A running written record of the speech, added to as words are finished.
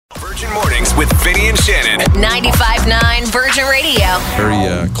with Vinny and Shannon. 95.9 Virgin Radio.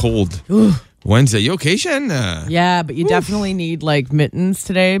 Very cold Wednesday. You okay, Shan? Yeah, but you definitely need like mittens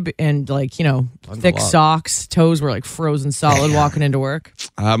today and like, thick socks. Toes were like frozen solid walking into work.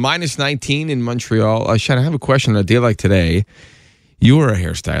 Minus 19 in Montreal. Shan, I have a question. On a day like today, you were a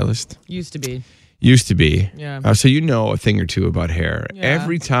hairstylist. Used to be. Yeah. So you know a thing or two about hair. Yeah.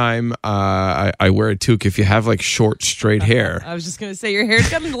 Every time I wear a toque, if you have like short, straight hair. I was just going to say, your hair's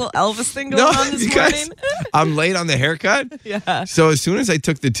got a little Elvis thing going on this morning. I'm late on the haircut. Yeah. So as soon as I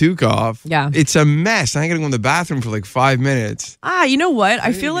took the toque off, it's a mess. I got to go in the bathroom for like 5 minutes. You know what?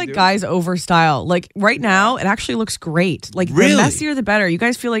 I feel like guys overstyle. Like right now, it actually looks great. Like Really? the messier, the better. You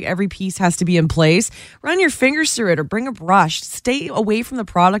guys feel like every piece has to be in place. Run your fingers through it or bring a brush. Stay away from the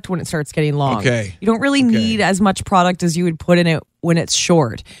product when it starts getting long. Okay. You don't really need as much product as you would put in it when it's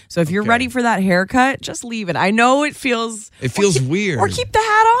short. So if you're ready for that haircut, just leave it. I know it feels weird. Or keep the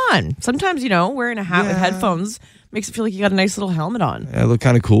hat on. Sometimes, wearing a hat with headphones makes it feel like you got a nice little helmet on. I look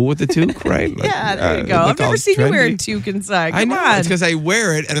kind of cool with the toque, right? Yeah, there you go. I've never seen you wear a toque inside. I know. Come on. It's because I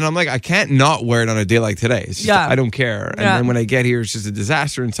wear it, and then I'm like, I can't not wear it on a day like today. It's just, I don't care. And then when I get here, it's just a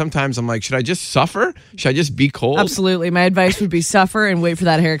disaster. And sometimes I'm like, should I just suffer? Should I just be cold? Absolutely. My advice would be suffer and wait for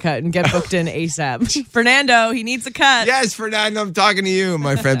that haircut and get booked in ASAP. Fernando, he needs a cut. Yes, Fernando, I'm talking to you,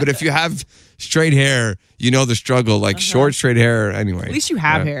 my friend. But if you have straight hair, you know the struggle. Like short, straight hair. Anyway. At least you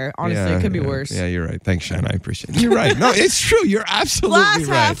have hair. Honestly, it could be worse. Yeah, you're right. Thanks, Shannon. I appreciate it. You're right. No, it's true. You're absolutely Glass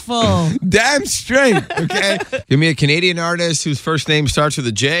right. half full. Damn straight. Okay. Give me a Canadian artist whose first name starts with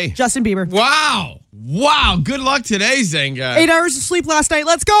a J. Justin Bieber. Wow. Good luck today, Zenga. 8 hours of sleep last night.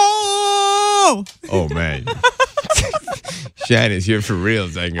 Let's go. Oh, man. Shannon's here for real,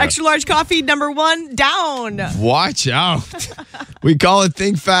 Zenga. Extra large coffee, number 1, down. Watch out. We call it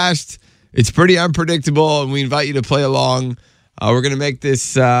Think Fast. It's pretty unpredictable, and we invite you to play along. We're going to make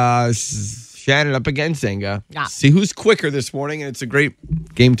this Shannon up against Zenga. Yeah. See who's quicker this morning, and it's a great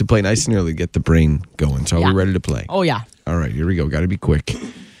game to play nice and early, get the brain going. So are we ready to play? Oh, yeah. All right, here we go. Got to be quick.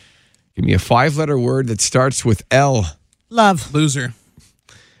 Give me a 5-letter word that starts with L. Love. Loser.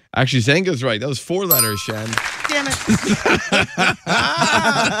 Actually, Zenga's right. That was 4 letters, Shan. Damn it.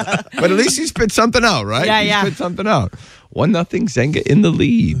 But at least you spit something out, right? You spit something out. 1-0, Zenga in the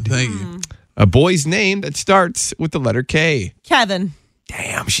lead. Thank you. A boy's name that starts with the letter K. Kevin.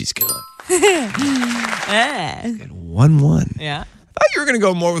 Damn, she's good. Eh. 1-1. Yeah. I thought you were going to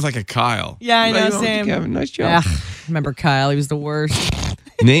go more with like a Kyle. Yeah, I know, But same. Kevin, nice job. Remember Kyle? He was the worst.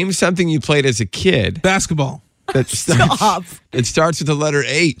 Name something you played as a kid Basketball. that Stop. it starts with the letter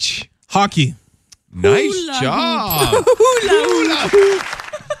H. Hockey. Nice Hula job. Hula hoop.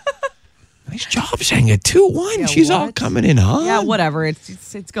 Nice job, Zenga. 2-1. Yeah, She's all what? coming in hot. Yeah, whatever.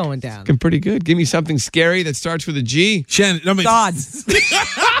 It's going down. Looking pretty good. Give me something scary that starts with a G. Shannon. I mean, God.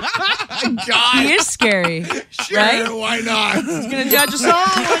 God. He is scary. Sure, right? why not? He's going to judge us all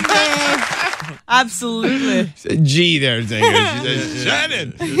one day. Absolutely. Said G there, Zenga. She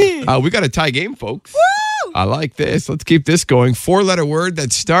said Shannon. We got a tie game, folks. Woo! I like this. Let's keep this going. 4-letter word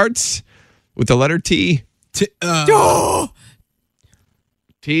that starts with the letter T. T,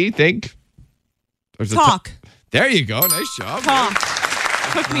 think. There's a Talk. there you go. Nice job. Talk.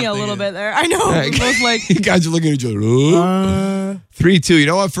 Took me a little bit there. I know. Yeah. We both like. You guys are looking at each other. 3-2. You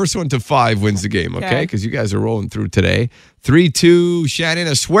know what? First one to 5 wins the game, okay? Because you guys are rolling through today. 3-2. Shannon,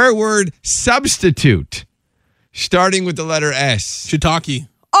 a swear word substitute starting with the letter S. Shiitake.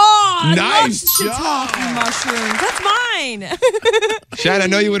 Oh, Nice shiitake mushrooms. That's mine. Shannon, I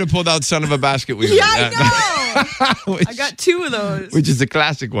know you would have pulled out Son of a Basket Weaver. Yeah, I know. which, I got 2 of those. which is a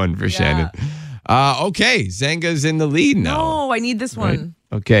classic one for Shannon. Okay, Zenga's in the lead now. No, I need this one.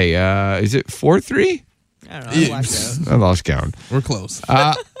 Okay, is it 4-3? I don't know. I watched out. I lost count. We're close.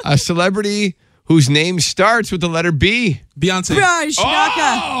 A celebrity whose name starts with the letter B. Beyonce. Raj,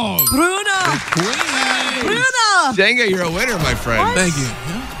 Naka, Oh! Bruno. Bruno. Zenga, you're a winner, my friend. Thank you.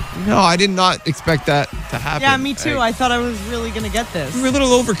 No, I did not expect that to happen. Yeah, me too. Hey, I thought I was really going to get this. you were a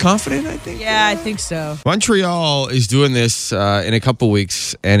little overconfident, I think. Yeah, I think so. Montreal is doing this in a couple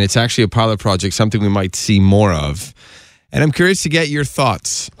weeks, and it's actually a pilot project, something we might see more of. And I'm curious to get your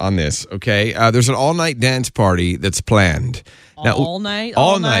thoughts on this, okay? There's an all-night dance party that's planned. All night?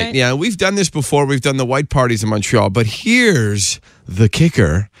 All night. Yeah, we've done this before. We've done the white parties in Montreal. But here's the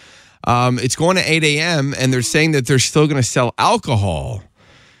kicker. It's going to 8 a.m., and they're saying that they're still going to sell alcohol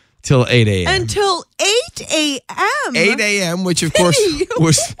till 8 a.m. Until 8 a.m.? 8 a.m., which, of course,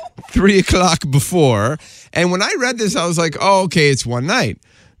 was 3 o'clock before. And when I read this, I was like, oh, okay, it's one night.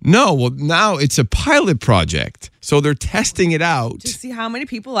 No, well, now it's a pilot project. So they're testing it out. To see how many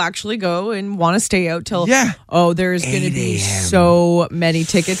people actually go and want to stay out till, Yeah. There's going to 8 be a.m. so many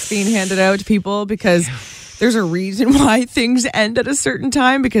tickets being handed out to people because there's a reason why things end at a certain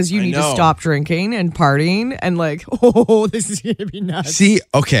time because you need to stop drinking and partying and this is going to be nuts. See,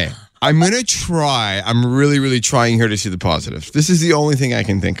 okay, I'm going to try. I'm really, really trying here to see the positives. This is the only thing I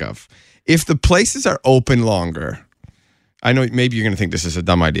can think of. If the places are open longer, I know maybe you're going to think this is a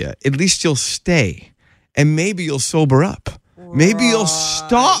dumb idea. At least you'll stay and maybe you'll sober up. Maybe you'll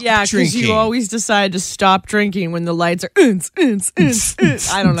stop Yeah, drinking. because you always decide to stop drinking when the lights are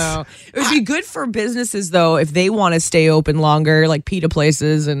I don't know. It would be good for businesses, though, if they want to stay open longer, like pita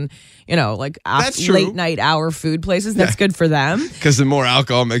places and, That's true. late night hour food places. That's good for them. Because the more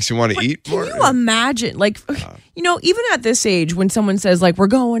alcohol makes you want to eat more. Can you imagine, even at this age, when someone says, we're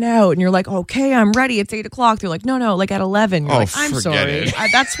going out, and you're like, okay, I'm ready, it's 8 o'clock. They're like, no, at 11. You're like, I'm forget sorry. it.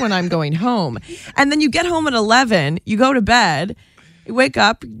 That's when I'm going home. And then you get home at 11, you go to bed, you wake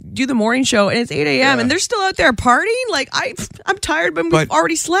up, do the morning show, and it's 8 a.m. and they're still out there partying. I'm tired, but we've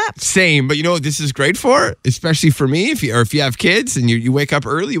already slept. Same, but you know what this is great for? Especially for me, if you have kids and you wake up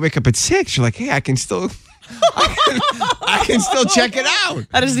early, you wake up at 6, you're like, hey, I can still check it out.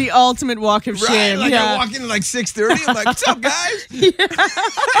 That is the ultimate walk of shame. Right? I walk in at 6:30. I'm like, what's up, guys?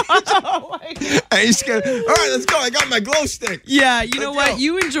 I just go, all right, let's go. I got my glow stick. Yeah, you know what?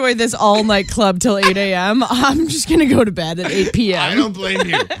 You enjoy this all-night club till 8 a.m. I'm just going to go to bed at 8 p.m. I don't blame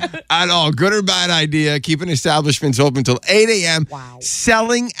you at all. Good or bad idea, keeping establishments open till 8 a.m. Wow.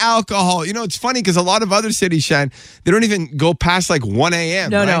 Selling alcohol. It's funny because a lot of other cities, Shan, they don't even go past 1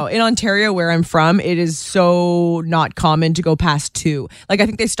 a.m. No. In Ontario, where I'm from, it is so not common to go past 2. I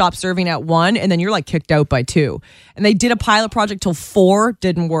think they stopped serving at 1, and then you're kicked out by 2. And they did a pilot project till 4,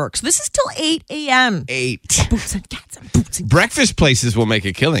 didn't work. So this is till 8 a.m. 8. Boots and cats and boots and Breakfast places will make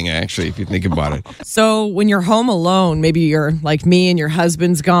a killing, actually, if you think about it. So when you're home alone, maybe you're like me and your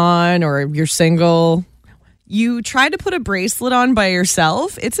husband's gone or you're single, you try to put a bracelet on by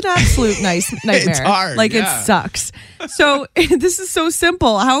yourself. It's an absolute nightmare. It's hard. It sucks. So this is so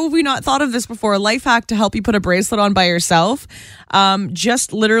simple. How have we not thought of this before? A life hack to help you put a bracelet on by yourself.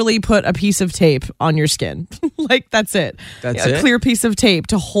 Just literally put a piece of tape on your skin. That's it. That's a it? clear piece of tape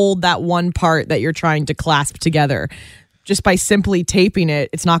to hold that one part that you're trying to clasp together. Just by simply taping it,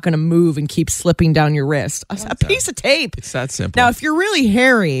 it's not going to move and keep slipping down your wrist. A piece of tape. It's that simple. Now, if you're really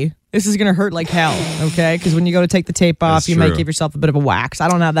hairy, this is going to hurt like hell, okay? Because when you go to take the tape off, That's you true. might give yourself a bit of a wax. I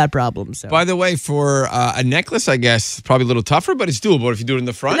don't have that problem. So. By the way, for a necklace, I guess, probably a little tougher, but it's doable if you do it in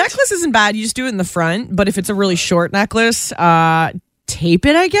the front. The necklace isn't bad. You just do it in the front. But if it's a really short necklace, tape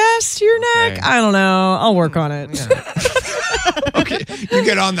it, I guess, to your neck. Okay. I don't know. I'll work on it. Okay, you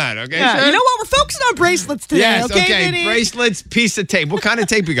get on that, okay? Yeah. Shan? You know what? We're focusing on bracelets today, Yes, okay, Vinny? bracelets, piece of tape. What kind of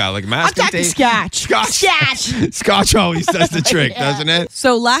tape you got? I'm Masking talking tape? Scotch. Scotch always does the trick, doesn't it?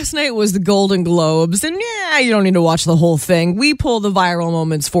 So last night was the Golden Globes, and you don't need to watch the whole thing. We pull the viral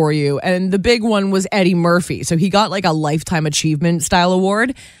moments for you, and the big one was Eddie Murphy. So he got a Lifetime Achievement Style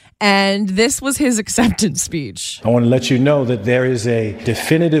Award, and this was his acceptance speech. I want to let you know that there is a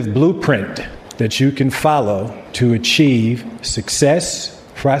definitive blueprint that you can follow to achieve success,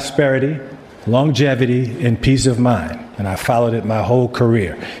 prosperity, longevity, and peace of mind. And I followed it my whole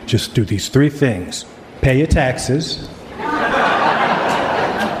career. Just do these 3 things. Pay your taxes,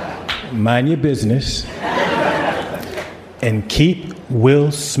 mind your business, and keep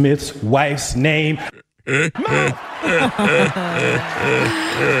Will Smith's wife's name. Not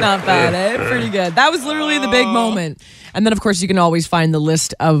bad, eh? Pretty good. That was literally the big moment. And then, of course, you can always find the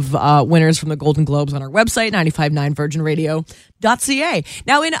list of winners from the Golden Globes on our website, 959virginradio.ca.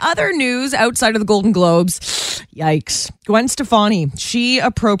 Now, in other news outside of the Golden Globes, yikes. Gwen Stefani, she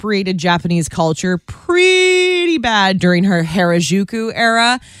appropriated Japanese culture pretty bad during her Harajuku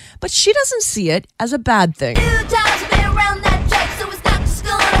era, but she doesn't see it as a bad thing.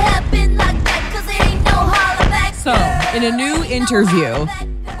 So, in a new interview,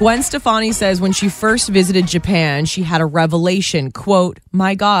 Gwen Stefani says when she first visited Japan, she had a revelation, quote,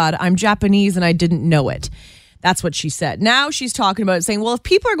 "My God, I'm Japanese and I didn't know it." That's what she said. Now she's talking about it, saying, well, if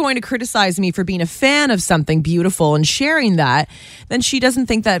people are going to criticize me for being a fan of something beautiful and sharing that, then she doesn't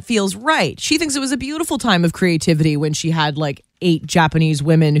think that feels right. She thinks it was a beautiful time of creativity when she had 8 Japanese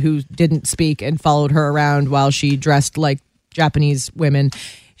women who didn't speak and followed her around while she dressed like Japanese women.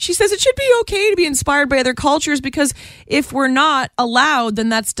 She says it should be okay to be inspired by other cultures because if we're not allowed, then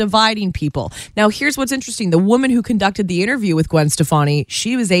that's dividing people. Now, here's what's interesting. The woman who conducted the interview with Gwen Stefani,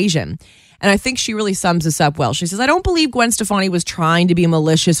 she was Asian. And I think she really sums this up well. She says, I don't believe Gwen Stefani was trying to be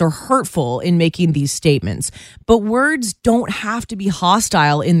malicious or hurtful in making these statements, but words don't have to be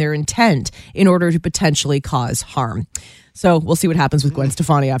hostile in their intent in order to potentially cause harm. So we'll see what happens with Gwen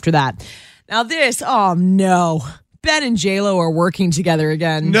Stefani after that. Now this, oh no. Ben and J-Lo are working together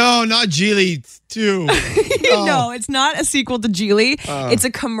again. No, not Geely 2. No, it's not a sequel to Geely. It's a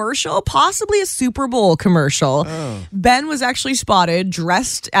commercial, possibly a Super Bowl commercial. Ben was actually spotted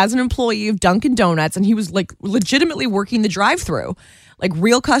dressed as an employee of Dunkin' Donuts, and he was like legitimately working the drive-thru. Like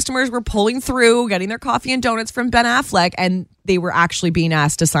real customers were pulling through, getting their coffee and donuts from Ben Affleck, and they were actually being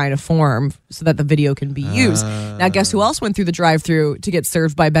asked to sign a form so that the video can be used. Now, guess who else went through the drive-thru to get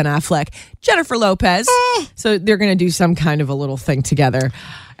served by Ben Affleck? Jennifer Lopez. So they're going to do some kind of a little thing together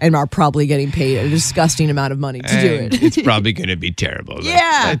and are probably getting paid a disgusting amount of money to do it. It's probably going to be terrible.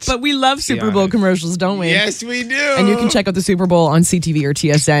 Yeah, but we love Super Bowl commercials, don't we? Yes, we do. And you can check out the Super Bowl on CTV or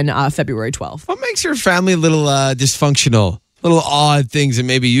TSN February 12th. What makes your family a little dysfunctional? Little odd things that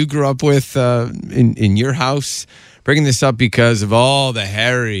maybe you grew up with in your house. Bringing this up because of all the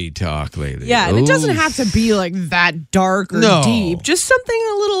Harry talk lately. Yeah, and it doesn't have to be like that dark or deep. Just something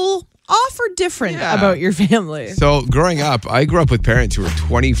a little off or different about your family. So growing up, I grew up with parents who were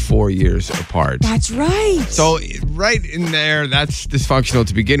 24 years apart. That's right. So right in there, that's dysfunctional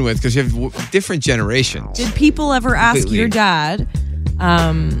to begin with because you have different generations. Did people ever ask your dad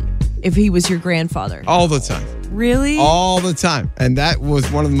if he was your grandfather? All the time. Really? All the time. And that was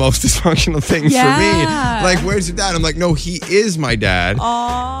one of the most dysfunctional things for me. Like, where's your dad? I'm like, no, he is my dad.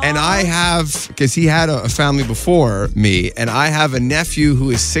 Aww. And I have, because he had a family before me, and I have a nephew who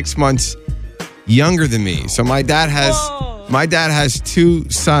is 6 months younger than me. So my dad has 2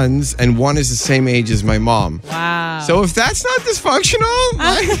 sons, and one is the same age as my mom. Wow. So if that's not dysfunctional,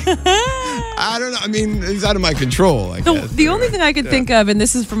 I don't know. I mean, it's out of my control, I guess. The only thing I could think of, and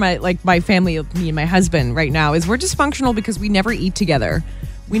this is for my family, me and my husband right now, is we're dysfunctional because we never eat together.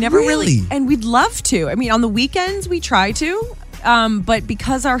 We never really, and we'd love to. I mean, on the weekends we try to, but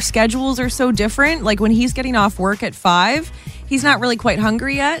because our schedules are so different, like when he's getting off work at 5, he's not really quite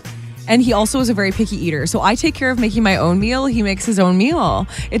hungry yet. And he also is a very picky eater. So I take care of making my own meal. He makes his own meal.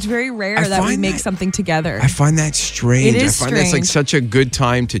 It's very rare that we make something together. I find that strange. It is I find that's like such a good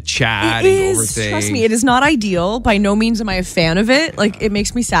time to chat and go over things. Trust me, it is not ideal. By no means am I a fan of it. Like, it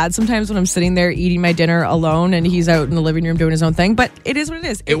makes me sad sometimes when I'm sitting there eating my dinner alone and he's out in the living room doing his own thing. But it is what it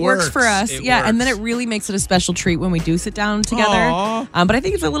is. It works for us. Works. And then it really makes it a special treat when we do sit down together. But I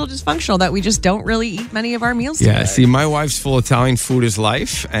think it's a little dysfunctional that we just don't really eat many of our meals together. Yeah, see, my wife's full Italian food is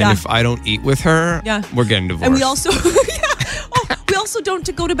life. And if I don't eat with her, we're getting divorced. And we also we also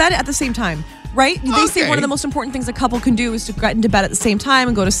don't go to bed at the same time, right? They say one of the most important things a couple can do is to get into bed at the same time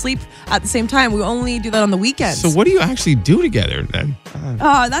and go to sleep at the same time. We only do that on the weekends. So what do you actually do together then?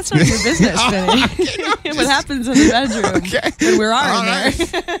 That's none of your business, Vinny. What happens in the bedroom when we're in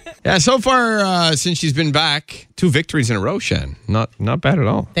there. Yeah, so far since she's been back, 2 victories in a row, Shan. Not bad at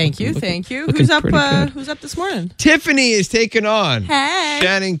all. Thank you. Who's up this morning? Tiffany is taking on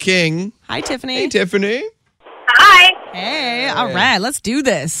Shannon King. Hi, Tiffany. Hey, Tiffany. Hi. Hey, all right, let's do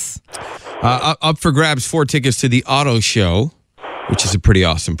this. Up for grabs 4 tickets to the auto show, which is a pretty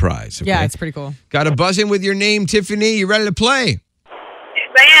awesome prize. Okay? Yeah, it's pretty cool. Got to buzz in with your name, Tiffany. You ready to play? Yes,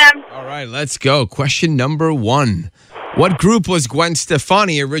 I am. All right, let's go. Question number 1. What group was Gwen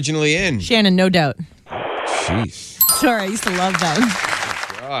Stefani originally in? Shannon, no doubt. Jeez. Sorry, I used to love them.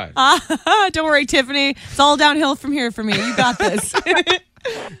 God. Don't worry, Tiffany. It's all downhill from here for me. You got this.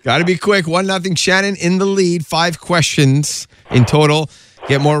 Got to be quick. 1-0 Shannon in the lead. 5 questions in total.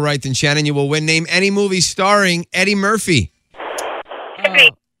 Get more right than Shannon, you will win. Name any movie starring Eddie Murphy. Tiffany.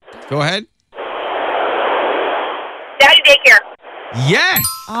 Go ahead. Daddy Daycare. Yes.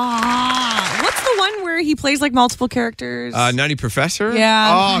 What's the one where he plays like multiple characters? Nutty Professor?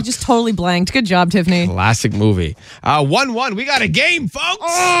 Yeah, I just totally blanked. Good job, Tiffany. Classic movie. 1-1. We got a game,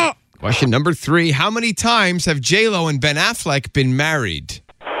 folks. Question number 3. How many times have J-Lo and Ben Affleck been married?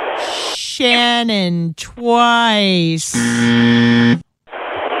 Shannon, twice. 1.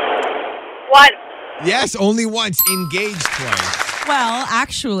 Yes, only once. Engaged twice. Well,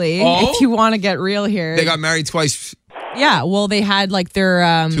 actually, if you want to get real here. They got married twice. Yeah, well, they had like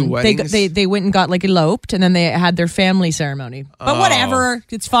their 2 weddings. They went and got like eloped, and then they had their family ceremony. But whatever,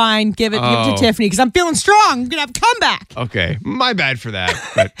 it's fine. Give it to Tiffany because I'm feeling strong. I'm gonna have a comeback. Okay, my bad for that.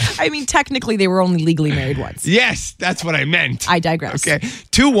 But I mean, technically, they were only legally married once. Yes, that's what I meant. I digress. Okay,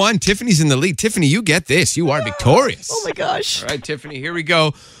 2-1. Tiffany's in the lead. Tiffany, you get this. You are victorious. Oh my gosh! All right, Tiffany, here we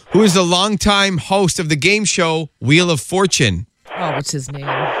go. Who is the longtime host of the game show Wheel of Fortune? Oh, what's his name?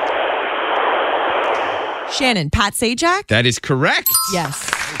 Shannon, Pat Sajak? That is correct. Yes.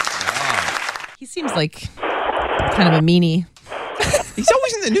 He seems like kind of a meanie. He's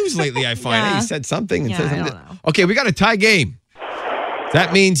always in the news lately, I find. Yeah. He said something and Yeah, said I something. don't know. Okay, we got a tie game. That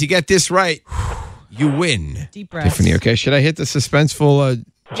means you get this right, you win. Deep breath. Tiffany, okay? Should I hit the suspenseful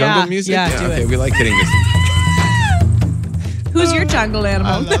jungle Yeah, music? yeah, do okay, it. we like hitting this. Who's your jungle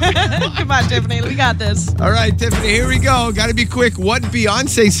animal? Come on, Tiffany. We got this. All right, Tiffany, here we go. Got to be quick. What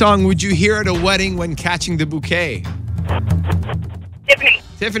Beyonce song would you hear at a wedding when catching the bouquet? Tiffany.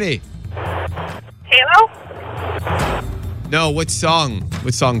 Tiffany. Halo? No, what song?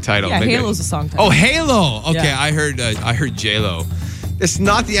 What song title? Yeah, Maybe- Halo's a song title. Oh, Halo. Okay, Yeah. I heard J-Lo. That's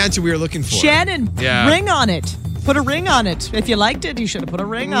not the answer we were looking for. Shannon, Yeah. ring on it. Put a ring on it. If you liked it, you should have put a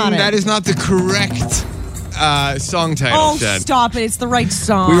ring on it. That is not the correct song title, Oh, Shan. stop it. It's the right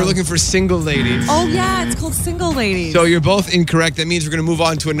song. We were looking for Single Ladies. Oh, yeah. It's called Single Ladies. So you're both incorrect. That means we're going to move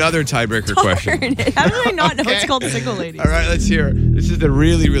on to another tiebreaker question. How did I not know Okay. it's called Single Ladies? All right, let's hear it. This is the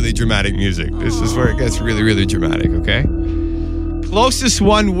really, really dramatic music. This is where it gets really, really dramatic, okay? Closest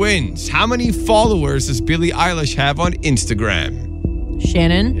one wins. How many followers does Billie Eilish have on Instagram?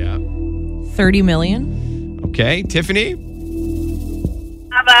 Shannon, Yeah. 30 million. Okay, Tiffany?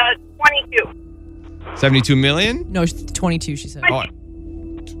 How about 22? 72 million? No, 22, she said. Oh,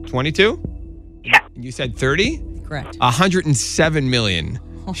 22? Yeah. You said 30? Correct. 107 million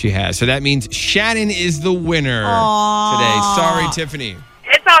she has. So that means Shannon is the winner today. Sorry, Tiffany.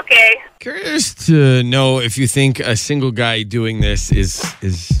 It's okay. Curious to know if you think a single guy doing this is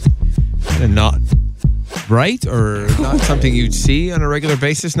not right or not something you'd see on a regular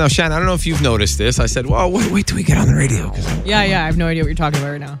basis. Now, Shannon, I don't know if you've noticed this. I said, well, wait till we get on the radio. 'cause Yeah, I have no idea what you're talking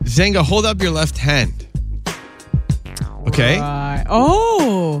about right now. Zenga, hold up your left hand. Okay.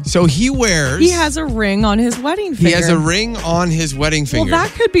 Oh. So he wears. He has a ring on his wedding finger. He has a ring on his wedding Well, finger.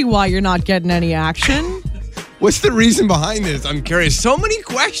 that could be why you're not getting any action. What's the reason behind this? I'm curious. So many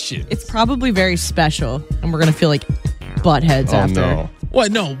questions. It's probably very special, and we're going to feel like butt heads after. Oh, no.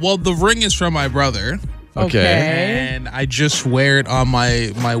 What? No. Well, the ring is from my brother, Okay. and I just wear it on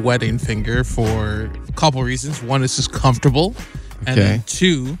my wedding finger for a couple reasons. One, it's just comfortable, and Okay. then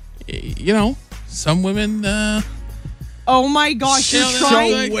two, some women. Oh my gosh, you're So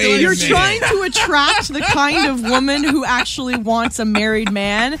trying, wait a you're minute. trying to attract the kind of woman who actually wants a married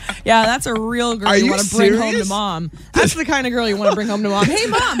man. Yeah, that's a real girl Are you you want to bring home to serious? mom. That's the kind of girl you want to bring home to mom. Hey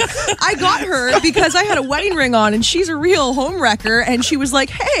mom, I got her because I had a wedding ring on and she's a real home wrecker, and she was like,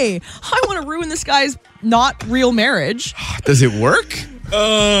 hey, I want to ruin this guy's not real marriage. Does it work?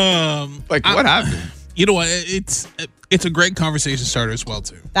 Like What happened? You know what? It's a great conversation starter as well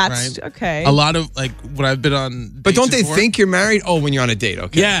too. That's right? okay. A lot of like when I've been on. But dates don't they before- think you're married? Oh, when you're on a date,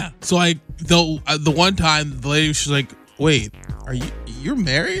 okay. Yeah. So like the one time the lady was like, "Wait, you're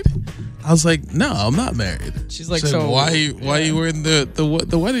married?" I was like, "No, I'm not married." She's like, She said, "So why are you wearing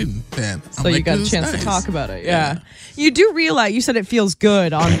the wedding band?" So you got a chance to talk about it. Yeah. You do realize, you said it feels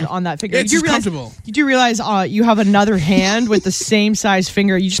good on that finger. It's you do realize, comfortable. You do realize you have another hand with the same size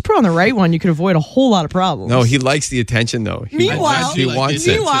finger. You just put on the right one, you could avoid a whole lot of problems. No, he likes the attention though. Meanwhile, he wants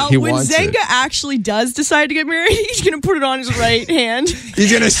it. meanwhile He when wants Zenga it. actually does decide to get married, he's going to put it on his right hand.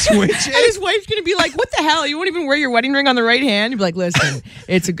 He's gonna switch And it. his wife's going to be like, what the hell? You won't even wear your wedding ring on the right hand? You'd be like, listen,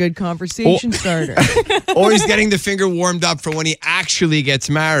 it's a good conversation starter. Or he's getting the finger warmed up for when he actually gets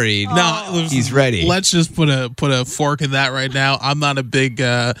married. No, He's ready. Let's just put a fork in that right now. I'm not a big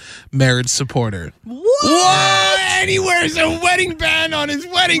marriage supporter. What? And he wears a wedding band on his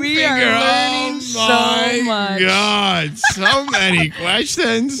wedding We are finger. learning Oh my so much. God. So many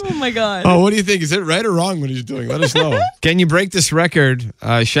questions. Oh, my God. Oh, what do you think? Is it right or wrong what he's doing? Let us know. Can you break this record?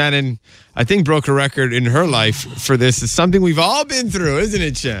 Shannon, I think, broke a record in her life for this. It's something we've all been through, isn't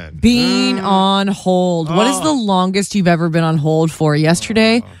it, Shan? Being on hold. What is the longest you've ever been on hold for?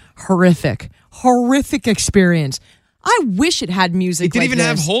 Yesterday, horrific experience. I wish it had music. It didn't like even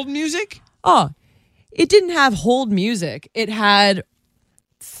have this. hold music? Oh, it didn't have hold music. It had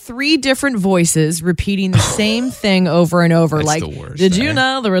 3 different voices repeating the same thing over and over. That's like, the worst, did you eh?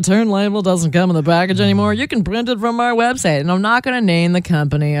 know the return label doesn't come in the package anymore? You can print it from our website. And I'm not going to name the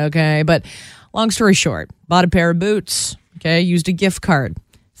company, okay? But long story short, bought a pair of boots, okay? Used a gift card.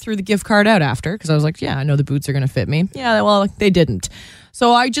 Threw the gift card out after because I was like, yeah, I know the boots are going to fit me. Yeah, well, they didn't.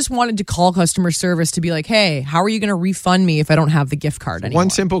 So I just wanted to call customer service to be like, hey, how are you going to refund me if I don't have the gift card anymore? One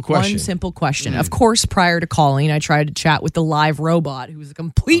simple question. One simple question. Of course, prior to calling, I tried to chat with the live robot who was a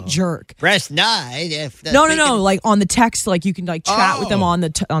complete jerk. Press 9 if the No. Like on the text, like you can like chat with them on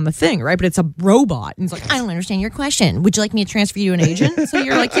the thing, right? But it's a robot, and it's like, I don't understand your question. Would you like me to transfer you to an agent? So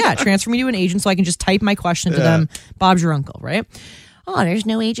you're like, yeah, transfer me to an agent, so I can just type my question to them. Bob's your uncle, right? Oh, there's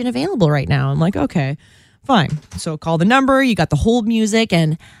no agent available right now. I'm like, okay, fine. So call the number. You got the hold music,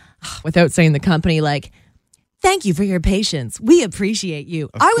 and without saying the company, like, thank you for your patience. We appreciate you.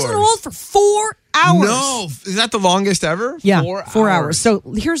 I was on course. hold for 4 hours. No, is that the longest ever? Yeah, 4 hours. So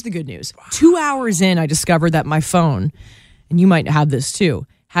here's the good news. 2 hours in, I discovered that my phone, and you might have this too,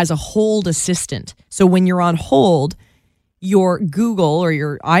 has a hold assistant. So when you're on hold, your Google or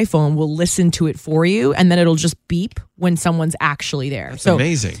your iPhone will listen to it for you, and then it'll just beep when someone's actually there. That's so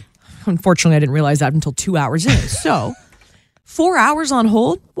amazing. Unfortunately, I didn't realize that until 2 hours in. So 4 hours on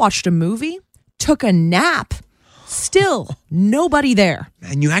hold, watched a movie, took a nap. Still, nobody there.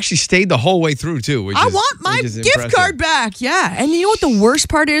 And you actually stayed the whole way through, too. I want my gift card back. Yeah. And you know what the worst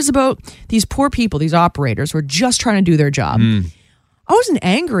part is about these poor people, these operators who are just trying to do their job? I wasn't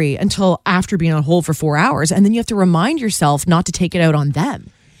angry until after being on hold for 4 hours. And then you have to remind yourself not to take it out on them.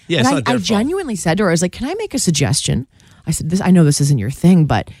 Yeah, and it's not their I fault. genuinely said to her, I was like, can I make a suggestion? I said, I know this isn't your thing,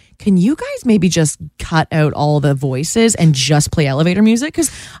 but can you guys maybe just cut out all the voices and just play elevator music? Because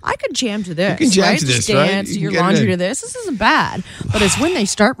I could jam to this. You can jam right? to Just this, right? dance, You do can your get it laundry in. to this. This isn't bad. But it's when they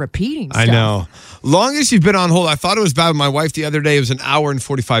start repeating stuff. I know. Longest you've been on hold. I thought it was bad with my wife the other day. It was an hour and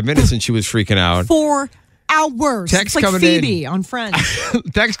 45 minutes, and she was freaking out. 4 hours. Text It's like coming Phoebe in. on Friends.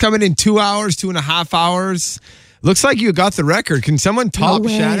 Text coming in 2 hours, 2.5 hours. Looks like you got the record. Can someone top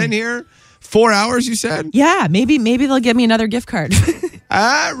way. Shannon here? 4 hours, you said? Yeah, maybe they'll give me another gift card.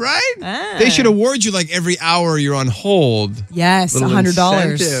 Right? They should award you like every hour you're on hold. Yes, Little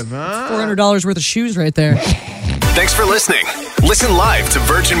 $100. incentive, huh? $400 worth of shoes right there. Thanks for listening. Listen live to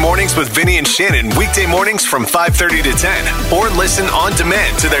Virgin Mornings with Vinny and Shannon weekday mornings from 5:30 to 10, or listen on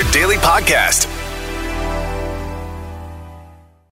demand to their daily podcast.